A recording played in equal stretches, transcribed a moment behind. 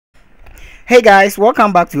Hey guys,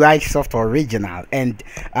 welcome back to iSoft Original, and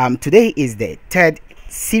today is the third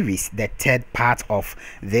series, the third part of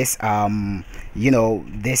this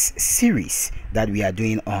this series that we are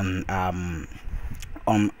doing on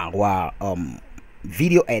our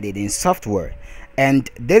video editing software.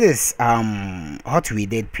 And this is what we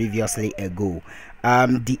did previously ago.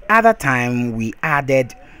 The other time we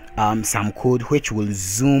added some code which will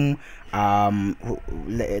zoom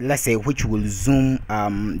let's say which will zoom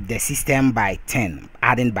the system by 10,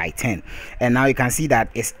 adding by 10, and now you can see that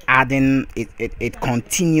it's adding it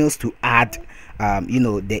continues to add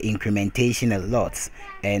the incrementation a lot,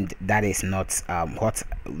 and that is not what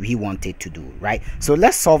we wanted to do, right? So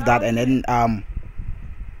let's solve that, and then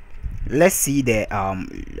let's see the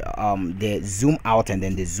zoom out and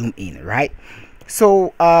then the zoom in, right?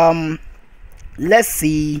 So let's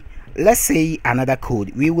say another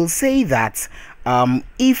code. We will say that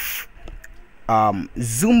if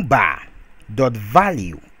zoom bar dot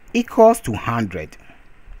value equals to 100,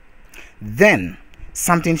 then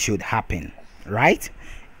something should happen, right?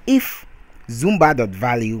 If zoom bar dot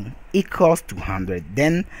value equals to 100,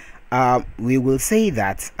 then we will say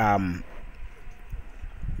that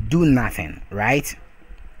do nothing, right?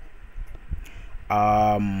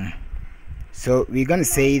 So we're gonna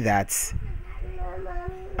say that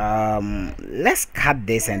let's cut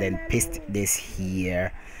this and then paste this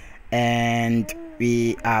here, and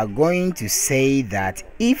we are going to say that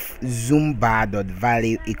if zoom bar dot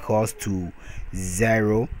value equals to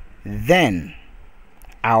 0, then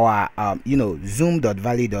our zoom dot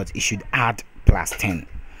value dot, it should add plus 10,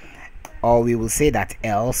 or we will say that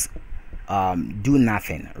else do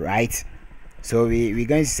nothing, right? So we're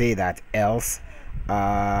going to say that else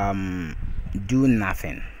do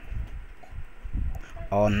nothing,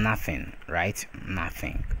 or nothing, right?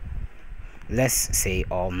 Nothing. Let's say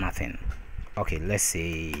all nothing. Okay, let's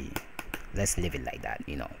leave it like that,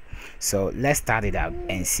 So let's start it up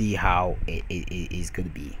and see how it is going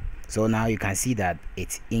to be. So now you can see that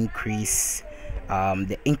it's increase.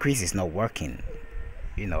 The increase is not working,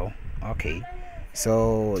 Okay,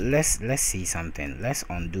 so let's see something. Let's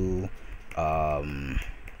undo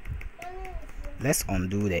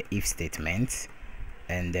the if statement,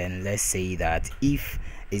 and then let's say that if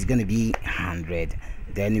it's going to be 100,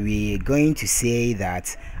 then we're going to say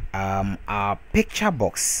that our picture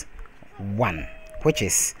box 1, which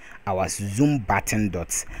is our zoom button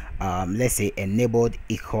dot let's say enabled,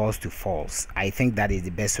 equals to false. I think that is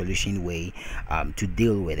the best solution way to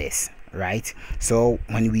deal with this, right? So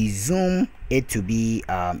when we zoom it to be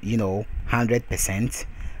 100%,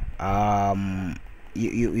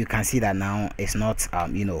 you can see that now it's not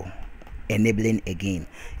enabling again.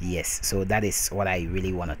 Yes, so that is what I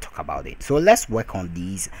really want to talk about it. So let's work on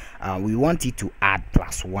these. We want it to add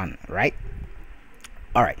 +1, right?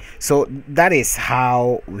 All right, so that is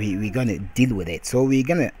how we're gonna deal with it. So we're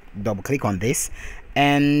gonna double click on this,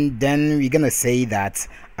 and then we're gonna say that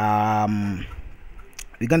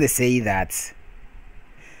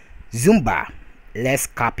zoom bar, let's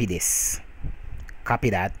copy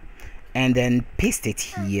that, and then paste it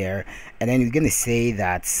here, and then we're gonna say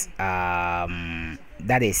that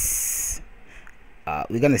that is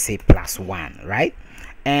we're gonna say +1, right?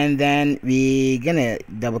 And then we're gonna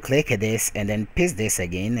double click this and then paste this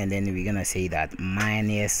again, and then we're gonna say that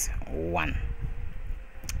 -1.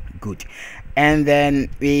 Good. And then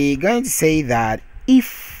we're going to say that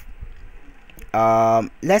if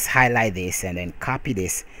let's highlight this and then copy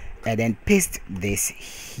this and then paste this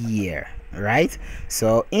here, right?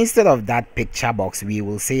 So instead of that picture box, we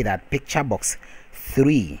will say that picture box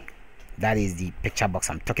 3, that is the picture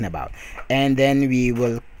box I'm talking about, and then we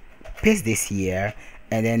will paste this here,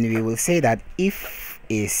 and then we will say that if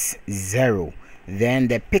is 0, then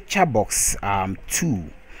the picture box 2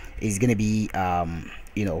 is gonna be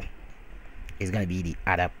is gonna be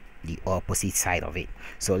the opposite side of it.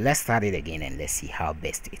 So let's start it again and let's see how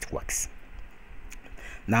best it works.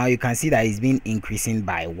 Now you can see that it's been increasing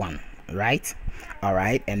by 1, right? All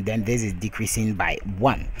right, and then this is decreasing by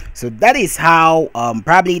 1. So that is how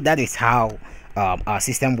probably that is how our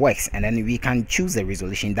system works, and then we can choose the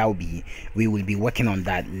resolution. That will be, we will be working on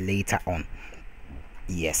that later on.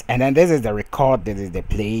 Yes, and then this is the record, this is the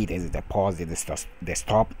play, this is the pause, this is the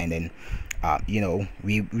stop, and then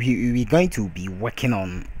we're going to be working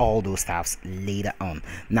on all those stuffs later on.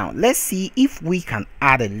 Now let's see if we can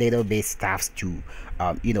add a little bit stuff to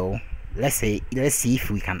let's see if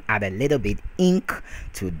we can add a little bit ink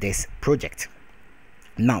to this project.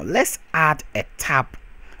 Now let's add a tab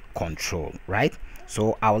control, right?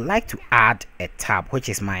 So I would like to add a tab, which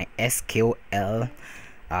is my SQL.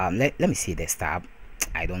 Let me see this tab.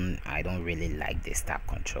 I don't really like this tab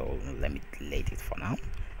control. Let me delete it for now,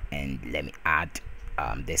 and let me add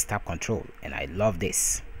this tab control, and I love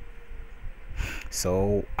this.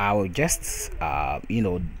 So I will just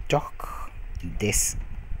dock this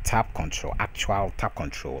tab control, actual tab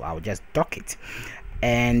control. I'll just dock it,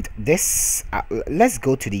 and this let's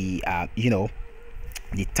go to the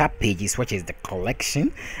the tab pages, which is the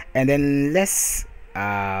collection, and then let's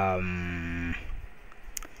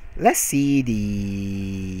see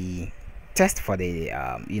the test for the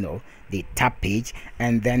the tab page,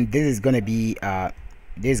 and then this is going to be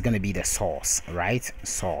the source, right?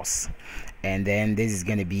 Source. And then this is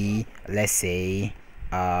going to be, let's say,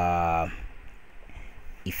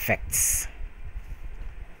 effects,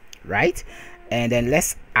 right? And then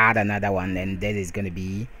let's add another one, and that is going to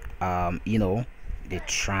be the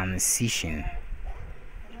transition,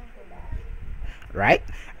 right?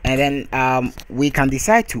 And then we can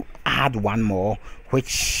decide to add one more,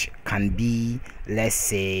 which can be, let's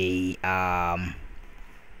say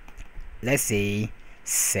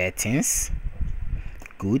settings.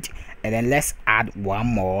 Good. And then let's add one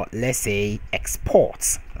more, let's say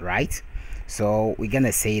export, right? So we're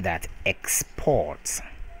gonna say that export,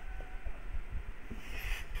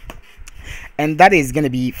 and that is going to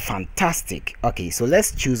be fantastic. Okay, so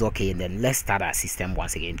let's choose okay, and then let's start our system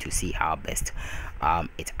once again to see how best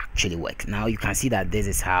it actually works. Now you can see that this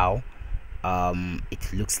is how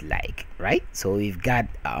it looks like, right? So we've got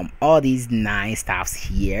all these nice stuffs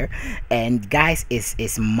here, and guys,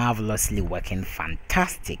 it's marvelously working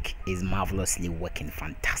fantastic. Is marvelously working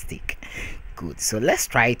fantastic. Good. So let's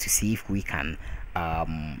try to see if we can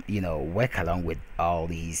work along with all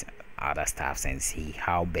these other stuffs and see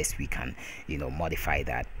how best we can modify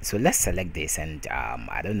that. So let's select this, and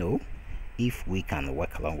I don't know if we can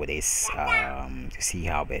work along with this to see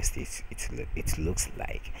how best it looks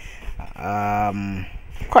like.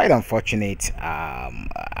 Quite unfortunate,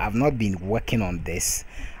 I've not been working on this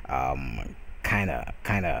kind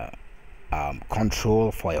of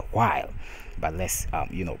control for a while, but let's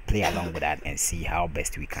play along with that and see how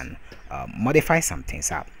best we can modify some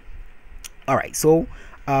things up. All right, so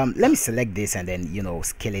let me select this and then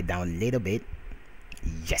scale it down a little bit.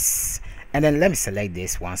 Yes. And then let me select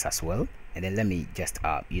this once as well, and then let me just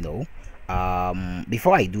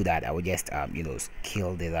before I do that, I will just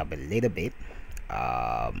scale this up a little bit.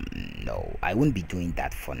 No, I wouldn't be doing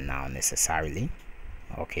that for now necessarily.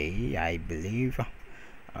 Okay, I believe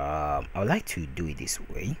I would like to do it this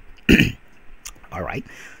way. All right,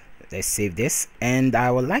 let's save this, and I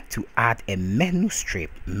would like to add a menu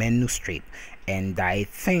strip, and I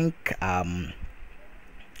think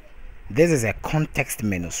this is a context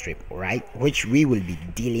menu strip, right, which we will be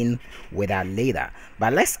dealing with that later.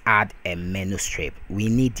 But let's add a menu strip. We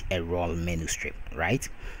need a role menu strip, right?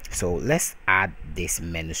 So let's add this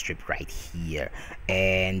menu strip right here,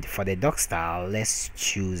 and for the dock style, let's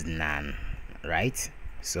choose none, right?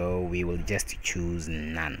 So we will just choose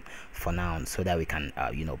none for now, so that we can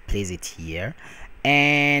place it here.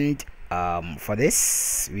 And for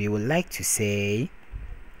this, we would like to say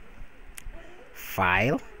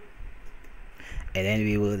file, and then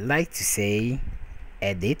we would like to say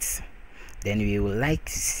edit, then we would like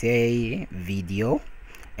to say video,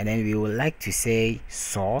 and then we would like to say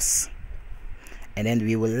source, and then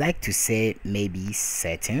we would like to say maybe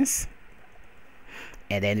settings,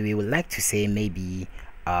 and then we would like to say maybe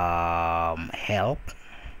help,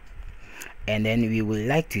 and then we would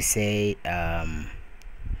like to say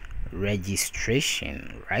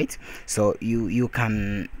registration, right? So you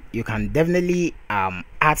can definitely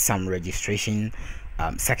add some registration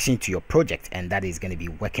section to your project, and that is going to be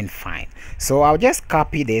working fine. So I'll just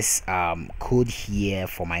copy this code here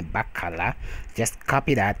for my back color, just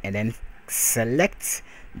copy that, and then select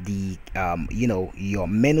the your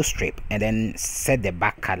menu strip, and then set the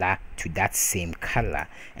back color to that same color,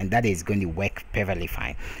 and that is going to work perfectly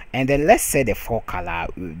fine. And then let's set the fore color,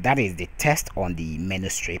 that is the text on the menu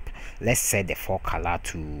strip. Let's set the fore color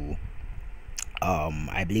to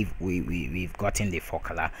I believe we've gotten the fore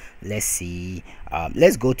color. Let's see,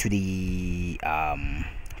 let's go to the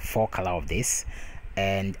fore color of this,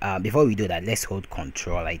 and before we do that, let's hold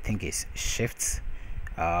control. I think it's shift,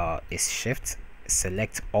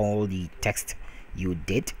 select all the text you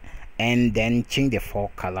did, and then change the fore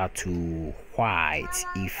color to white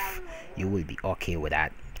if you will be okay with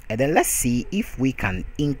that. And then let's see if we can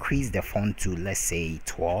increase the font to, let's say,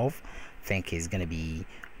 12. I think it's gonna be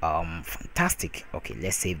fantastic. Okay,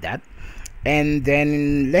 let's save that, and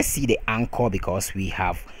then let's see the anchor, because we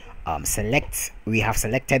have select. We have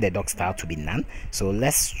selected the dock style to be none, so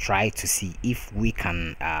let's try to see if we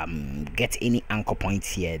can get any anchor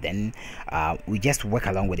points here. Then we just work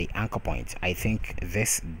along with the anchor point. I think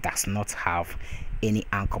this does not have any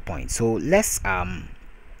anchor point, so let's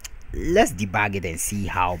debug it and see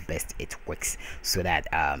how best it works, so that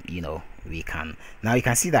we can. Now you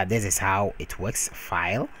can see that this is how it works: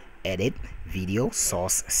 file, edit, video,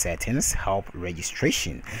 source, settings, help,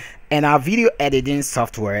 registration. And our video editing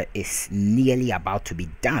software is nearly about to be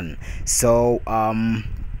done. So all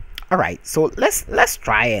right, so let's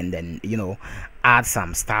try and then add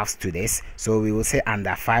some stuffs to this. So we will say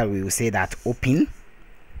under file, we will say that open,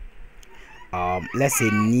 let's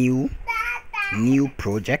say new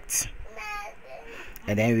project,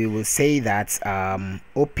 and then we will say that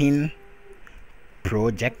open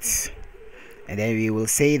project, and then we will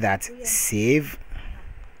say that save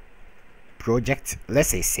project. Let's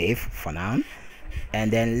say save for now,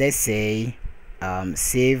 and then let's say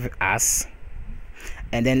save as,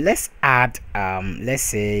 and then let's add let's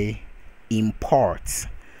say import,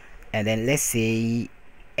 and then let's say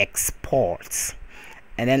export,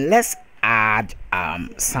 and then let's add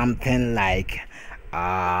something like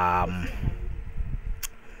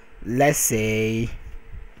let's say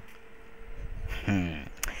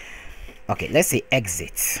okay, let's say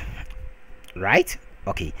exit, right?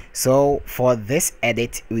 Okay, so for this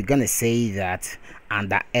edit, we're gonna say that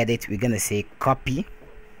under edit, we're gonna say copy,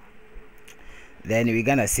 then we're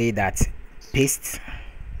gonna say that paste,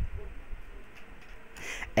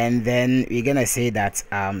 and then we're gonna say that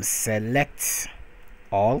select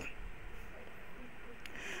all.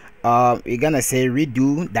 We're gonna say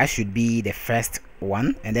redo, that should be the first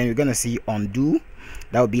one, and then we're gonna see undo,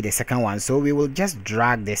 that would be the second one. So we will just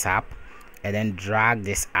drag this up and then drag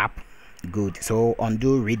this up. Good. So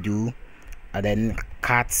undo, redo, and then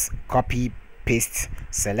cut, copy, paste,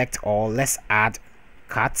 select all. Let's add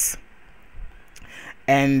cuts,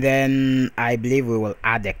 and then I believe we will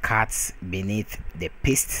add the cuts beneath the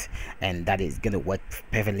paste, and that is gonna work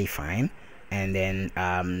perfectly fine. And then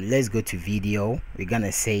let's go to video. We're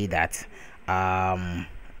gonna say that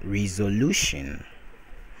resolution,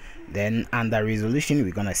 then under resolution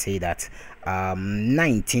we're gonna say that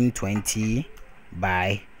 1920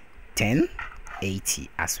 by 1080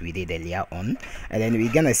 as we did earlier on, and then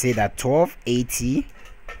we're gonna say that 1280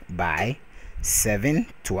 by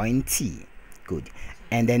 720. Good.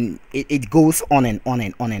 And then it goes on and on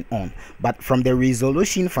and on and on. But from the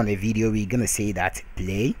resolution from the video, we're gonna say that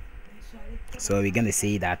play, so we're gonna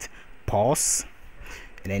say that pause,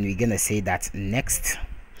 and then we're gonna say that next,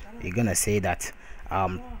 we're gonna say that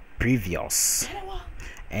previous,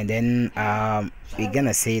 and then we're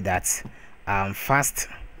gonna say that fast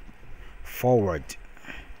forward,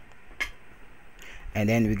 and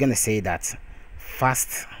then we're gonna say that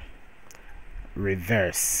fast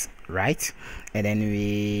reverse, right? And then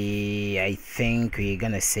I think we're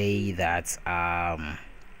gonna say that I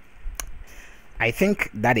think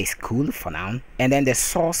that is cool for now. And then the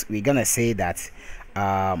source, we're gonna say that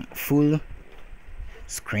full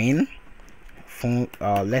screen,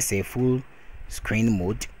 let's say full screen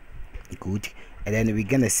mode. Good. And then we're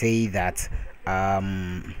gonna say that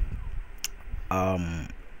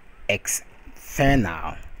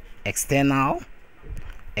external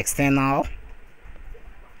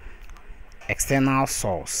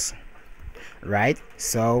source, right?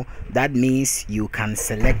 So that means you can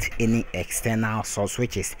select any external source,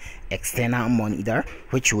 which is external monitor,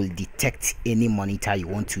 which will detect any monitor you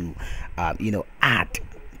want to add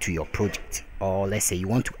to your project, or let's say you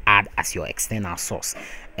want to add as your external source.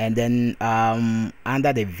 And then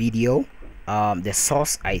under the video, the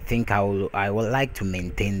source, I think I would like to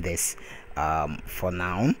maintain this for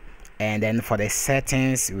now. And then for the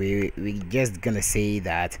settings, we just gonna say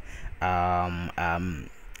that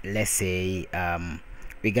let's say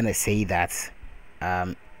we're gonna say that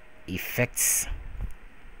effects,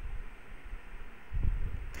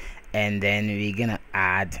 and then we're gonna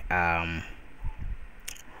add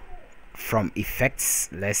from effects,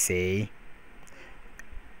 let's say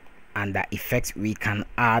under effects we can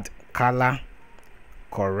add color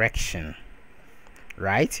correction,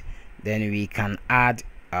 right? Then we can add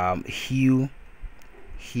hue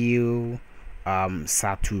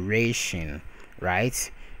saturation,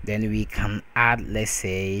 right? Then we can add, let's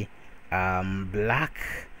say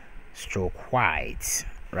black stroke white,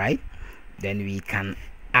 right? Then we can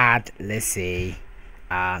add, let's say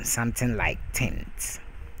something like tint,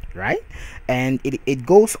 right? And it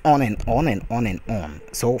goes on and on and on and on.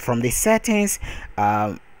 So from the settings,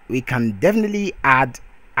 we can definitely add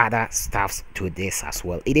other stuffs to this as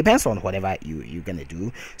well. It depends on whatever you're gonna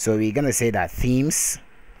do. So we're gonna say that themes,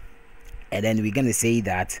 and then we're gonna say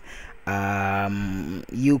that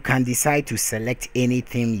you can decide to select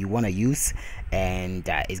anything you want to use, and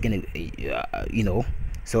it's gonna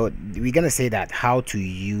so we're gonna say that how to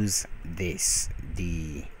use the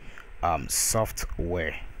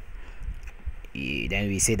software. Then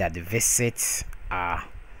we say that visit our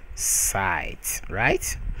site,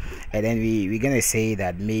 right? And then we're gonna say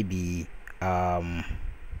that maybe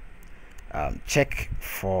check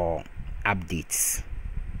for updates,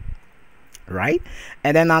 right?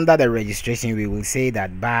 And then under the registration we will say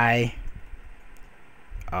that buy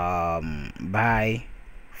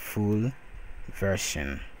full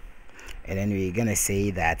version, and then we're gonna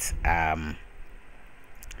say that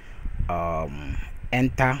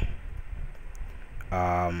enter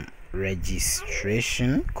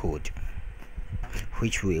registration code,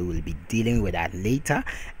 which we will be dealing with that later.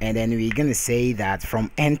 And then we're gonna say that from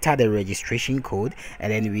enter the registration code,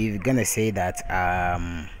 and then we're gonna say that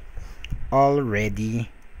already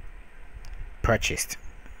purchased.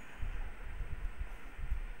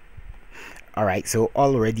 All right, so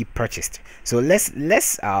already purchased. So let's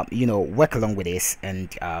work along with this, and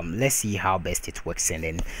let's see how best it works, and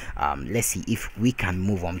then let's see if we can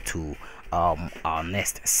move on to our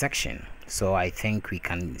next section. So I think we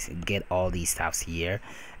can get all these stuffs here.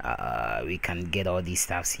 We can get all these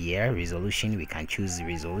stuffs here. Resolution, we can choose the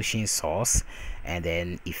resolution, source, and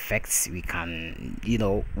then effects. We can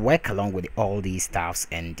work along with all these stuffs,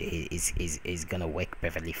 and it's gonna work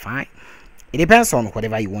perfectly fine. It depends on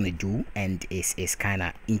whatever you want to do, and it's kind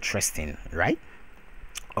of interesting, right?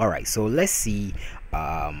 All right, so let's see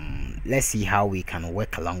how we can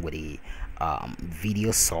work along with the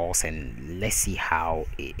video source, and let's see how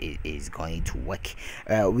it is going to work.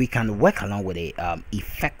 We can work along with the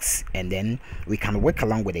effects, and then we can work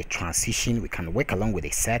along with the transition, we can work along with the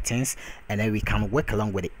settings, and then we can work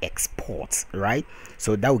along with the exports, right?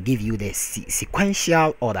 So that will give you the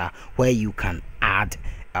sequential order where you can add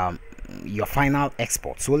your final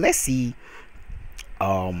export. So let's see.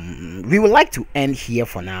 We would like to end here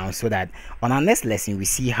for now, so that on our next lesson we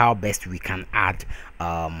see how best we can add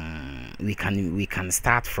we can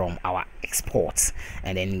start from our exports,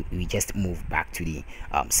 and then we just move back to the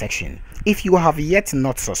section. If you have yet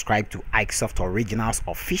not subscribed to Ikesoft Originals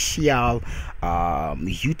official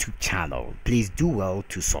YouTube channel, please do well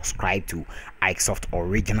to subscribe to Ikesoft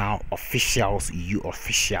Original official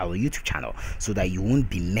YouTube channel, so that you won't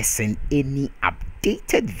be missing any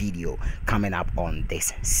updated video coming up on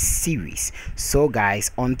this series. So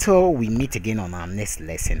guys, until we meet again on our next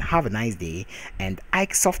lesson, have a nice day, and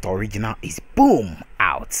Ikesoft Original is boom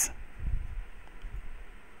out.